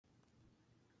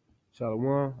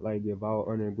Shalom, I'd like to give all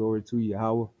honor and glory to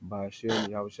Yahweh by Hashem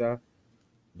and Yahushua.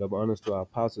 Double honors to our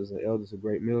apostles and elders of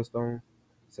Great Millstone.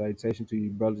 Salutation to you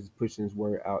brothers pushing his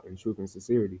word out in truth and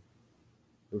sincerity.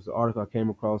 It was an article I came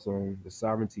across on the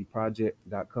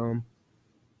sovereigntyproject.com,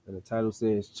 and the title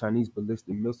says Chinese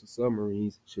ballistic missile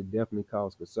submarines should definitely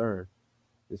cause concern.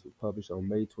 This was published on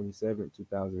May 27,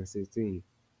 2016.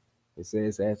 It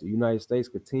says as the United States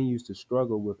continues to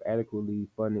struggle with adequately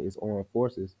funding its armed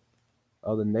forces,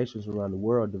 other nations around the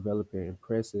world are developing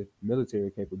impressive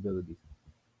military capabilities.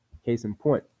 Case in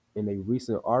point, in a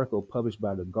recent article published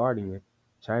by The Guardian,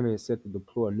 China is set to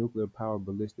deploy nuclear-powered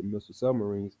ballistic missile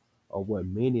submarines, or what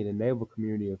many in the naval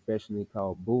community affectionately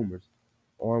call boomers,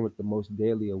 armed with the most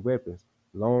deadly of weapons,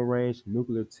 long-range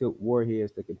nuclear-tipped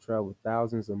warheads that can travel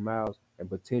thousands of miles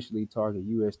and potentially target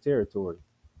U.S. territory.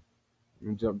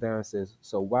 And jump down and says,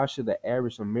 so why should the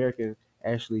average American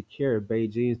actually care if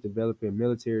Beijing is developing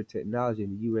military technology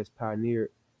the U.S. pioneered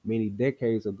many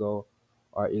decades ago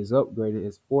or is upgrading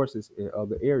its forces in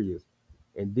other areas?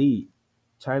 Indeed,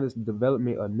 China's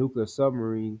development of nuclear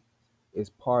submarines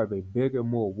is part of a bigger,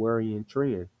 more worrying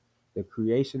trend, the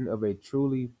creation of a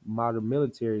truly modern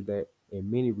military that,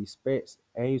 in many respects,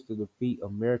 aims to defeat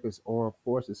America's armed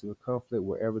forces in conflict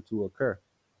wherever to occur.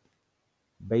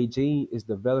 Beijing is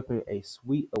developing a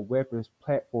suite of weapons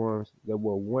platforms that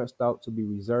were once thought to be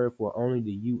reserved for only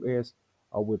the U.S.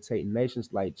 or would take nations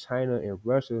like China and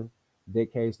Russia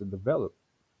decades to develop.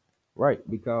 Right,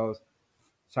 because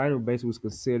China basically was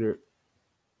considered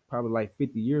probably like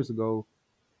 50 years ago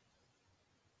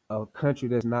a country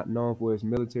that's not known for its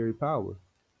military power.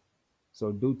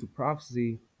 So due to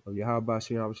prophecy of Yahweh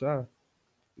Shem Shah,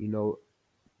 you know,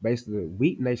 basically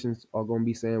weak nations are going to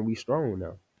be saying we strong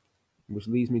now, which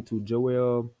leads me to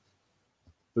Joel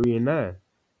 3 and 9.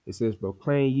 It says,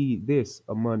 proclaim ye this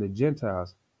among the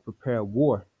Gentiles, prepare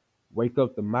war, wake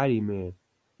up the mighty men,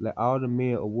 let all the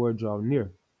men of war draw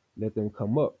near, let them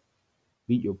come up,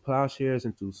 beat your plowshares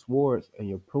into swords and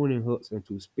your pruning hooks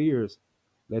into spears,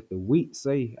 let the weak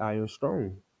say, I am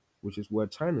strong, which is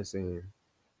what China's saying,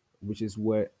 which is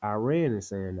what Iran is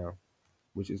saying now,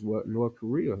 which is what North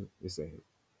Korea is saying.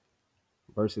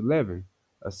 Verse 11,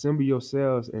 assemble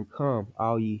yourselves and come,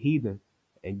 all ye heathen,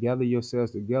 and gather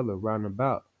yourselves together round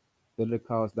about. Let it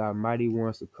cause thy mighty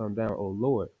ones to come down, O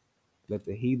Lord. Let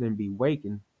the heathen be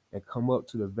wakened and come up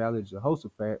to the valley of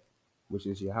Jehoshaphat, which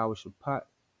is Yahweh Shaphat,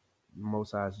 the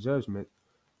Most High's judgment.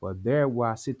 For there will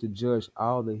I sit to judge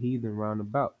all the heathen round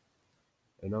about.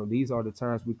 These are the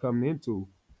times we're coming into.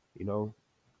 You know,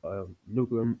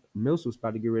 nuclear missiles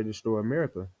about to get ready to destroy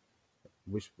America,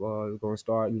 which is going to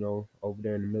start, over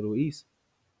there in the Middle East.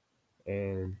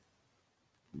 And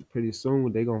pretty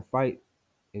soon they're going to fight.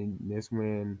 And that's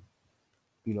when,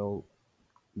 you know,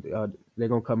 they're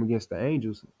going to come against the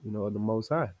angels, of the Most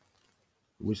High,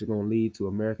 which is going to lead to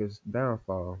America's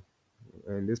downfall.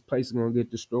 And this place is going to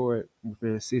get destroyed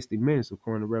within 60 minutes,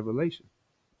 according to Revelation.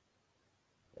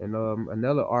 And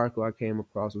another article I came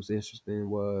across was interesting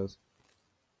was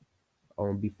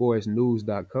on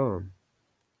beforeitsnews.com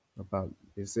about,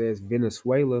 it says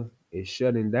Venezuela is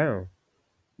shutting down.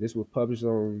 This was published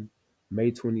on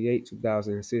May 28,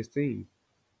 2016.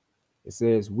 It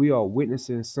says, we are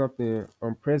witnessing something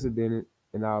unprecedented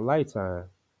in our lifetime.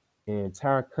 An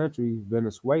entire country,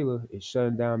 Venezuela, is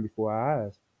shutting down before our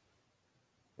eyes.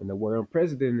 And the word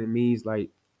unprecedented means like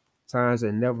times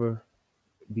that never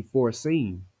before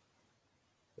seen.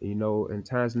 And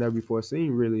times never before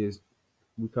seen really is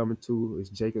we coming to is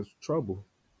Jacob's trouble,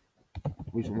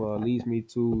 which leads me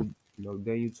to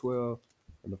Daniel 12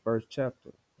 in the first chapter.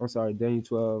 I'm sorry, Daniel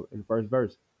 12 in the first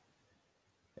verse.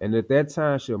 And at that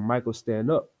time shall Michael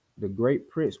stand up, the great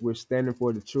prince which standing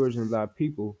for the children of thy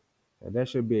people, and that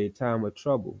shall be a time of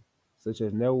trouble, such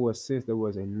as never was since there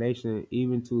was a nation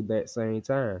even to that same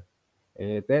time.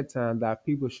 And at that time thy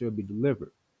people shall be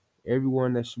delivered,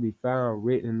 everyone that should be found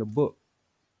written in the book.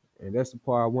 And that's the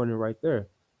part I wanted right there.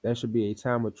 That should be a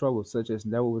time of trouble, such as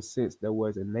never was since there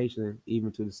was a nation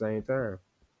even to the same time.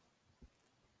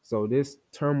 So this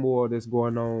turmoil that's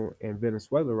going on in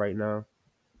Venezuela right now,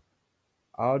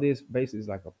 all this basically is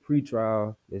like a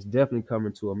pre-trial that's definitely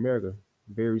coming to America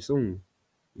very soon.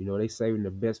 They saving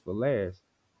the best for last,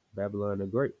 Babylon the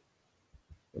Great.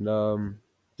 And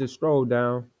just scroll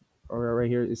down. All right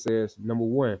here it says number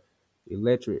 1,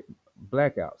 electric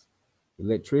blackouts.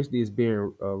 Electricity is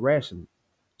being rationed.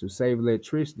 To save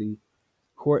electricity,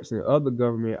 courts and other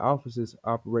government offices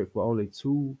operate for only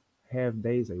 2 half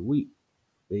days a week,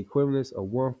 the equivalent of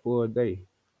 1 full day.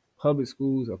 Public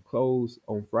schools are closed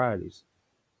on Fridays.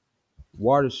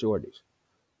 Water shortage.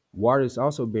 Water is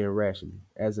also being rationed.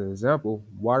 As an example,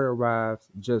 water arrives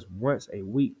just once a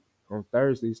week on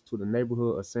Thursdays to the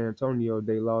neighborhood of San Antonio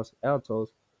de Los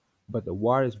Altos, but the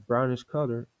water's brownish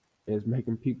color is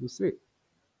making people sick.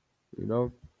 You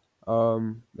know,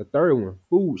 the third one,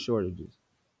 food shortages,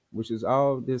 which is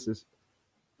all this is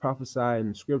prophesied in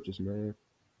the scriptures, man.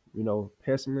 You know,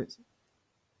 pestilence,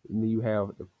 and then you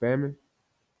have the famine.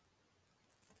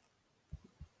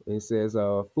 It says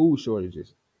food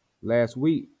shortages. Last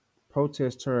week,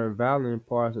 protests turned violent in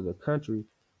parts of the country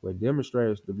where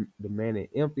demonstrators demanded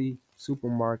empty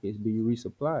supermarkets be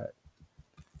resupplied.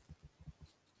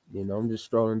 You know, I'm just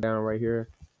strolling down right here.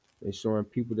 They're showing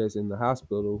people that's in the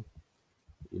hospital,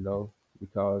 you know,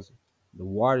 because the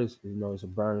water's, it's a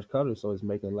brownish color, so it's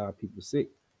making a lot of people sick.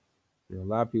 You know, a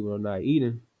lot of people are not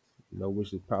eating,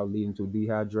 which is probably leading to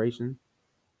dehydration,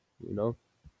 you know.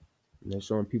 And they're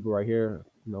showing people right here,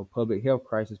 public health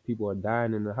crisis. People are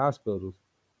dying in the hospitals.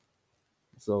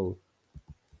 So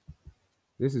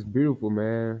this is beautiful,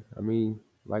 man. I mean,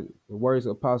 like the words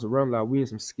of Apostle Rumlow, we in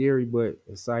some scary but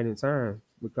exciting times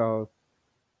because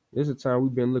this is a time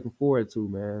we've been looking forward to,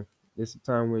 man. This is a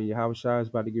time when Yahweh Shai is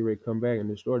about to get ready to come back and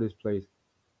destroy this place.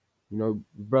 You know,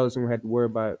 brothers don't have to worry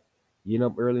about getting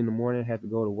up early in the morning, have to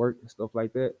go to work and stuff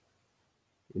like that.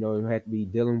 You know, you have to be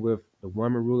dealing with the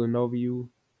woman ruling over you.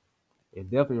 And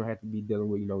definitely don't have to be dealing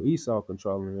with, Esau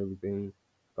controlling everything.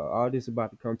 All this is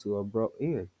about to come to an abrupt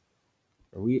end.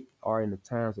 And we are in the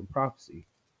times of prophecy.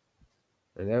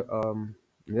 And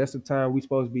that's the time we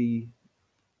supposed to be,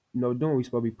 doing. We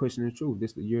supposed to be pushing the truth.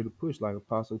 This is the year to push, like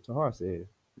Apostle Tahar said.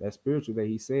 That's spiritual that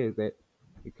he says that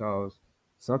because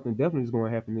something definitely is going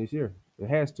to happen this year. It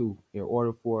has to, in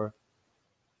order for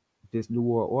this new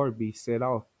world order to be set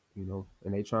off, and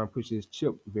they try and push this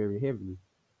chip very heavily.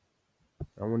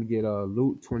 I want to get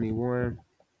Luke 21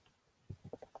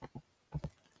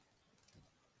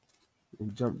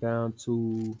 and jump down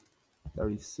to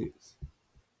 36.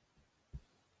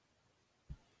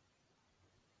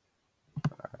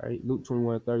 All right, Luke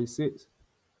 21:36.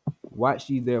 Watch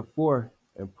ye therefore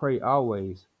and pray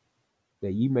always,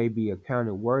 that ye may be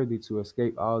accounted worthy to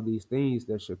escape all these things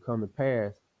that shall come to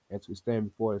pass, and to stand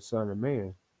before the Son of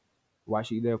Man. Watch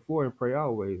ye therefore and pray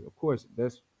always. Of course,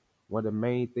 that's one of the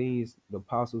main things the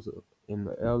apostles and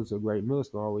the elders of Great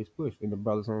Millstone always push, and the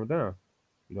brothers on down.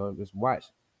 Just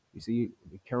watch. You see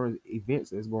the current events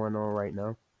that's going on right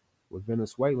now with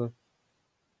Venezuela.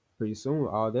 Pretty soon,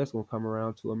 all that's gonna come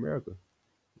around to America.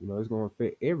 It's gonna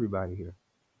affect everybody here.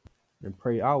 And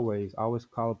pray always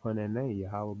call upon that name,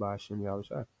 Yahweh by Hashem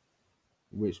Yahushua,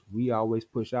 which we always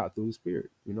push out through the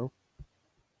Spirit.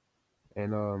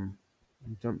 And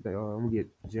jump there. I'm gonna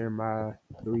get Jeremiah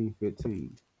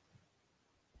 3:15.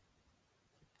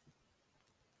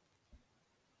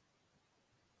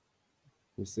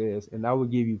 It says, "And I will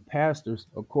give you pastors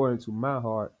according to my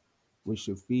heart, which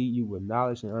shall feed you with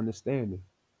knowledge and understanding."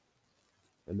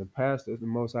 And the pastors, the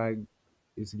Most High,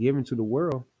 is given to the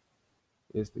world.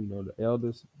 It's the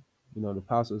elders, the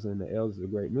apostles and the elders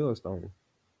of Great Millstone.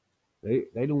 They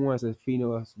the ones that feed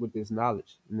us with this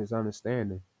knowledge and this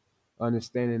understanding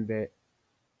that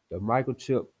the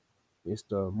microchip is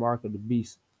the mark of the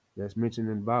beast that's mentioned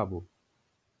in the Bible.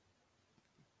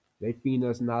 They feed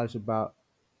us knowledge about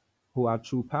who our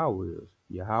true power is,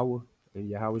 Yahweh and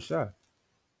Yahweh Shai.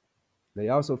 They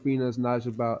also feed us knowledge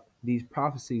about these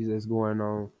prophecies that's going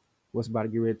on, what's about to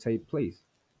get ready to take place.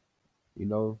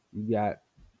 You got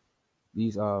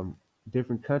these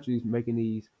different countries making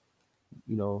these,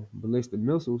 ballistic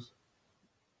missiles,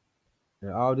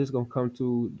 and all this gonna come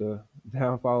to the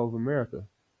downfall of America.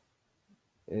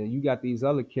 And you got these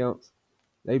other camps,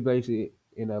 they basically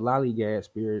in a lollygag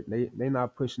spirit, they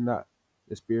not pushing out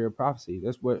the spirit of prophecy.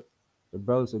 That's what the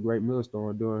brothers of Great Millstone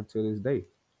are doing to this day,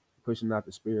 pushing out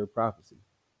the spirit of prophecy.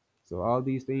 So all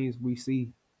these things we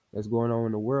see that's going on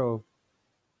in the world,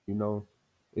 you know,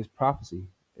 is prophecy,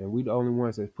 and we the only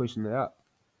ones that's pushing it out.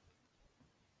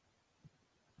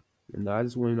 And I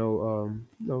just want to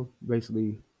know,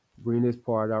 basically bring this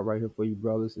part out right here for you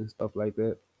brothers and stuff like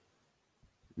that.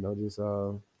 Just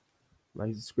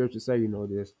like the scripture say,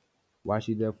 this. Watch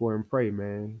ye therefore and pray,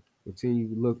 man. Continue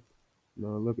to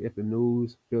look at the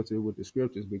news, filter it with the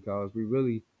scriptures, because we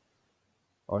really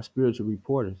are spiritual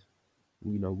reporters.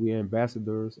 We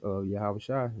ambassadors of Yahweh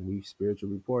Shai, and we spiritual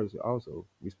reporters also.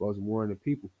 We supposed to warn the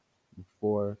people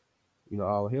before,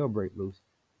 all hell break loose.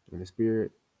 And the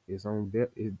spirit is on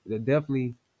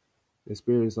definitely the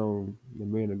spirit is on the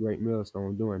men of Great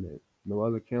Millstone doing that. No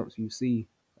other camps you see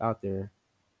out there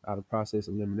out of process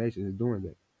elimination is doing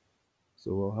that.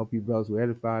 So I hope you brothers were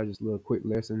edified. Just a little quick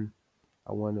lesson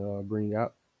I want to bring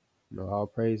out. All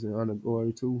praise and honor,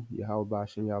 glory to Yahweh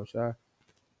Bashem Yahweh Shai.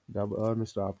 Double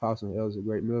honors to our apostle and elders of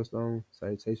Great Millstone.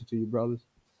 Salutation to you, brothers.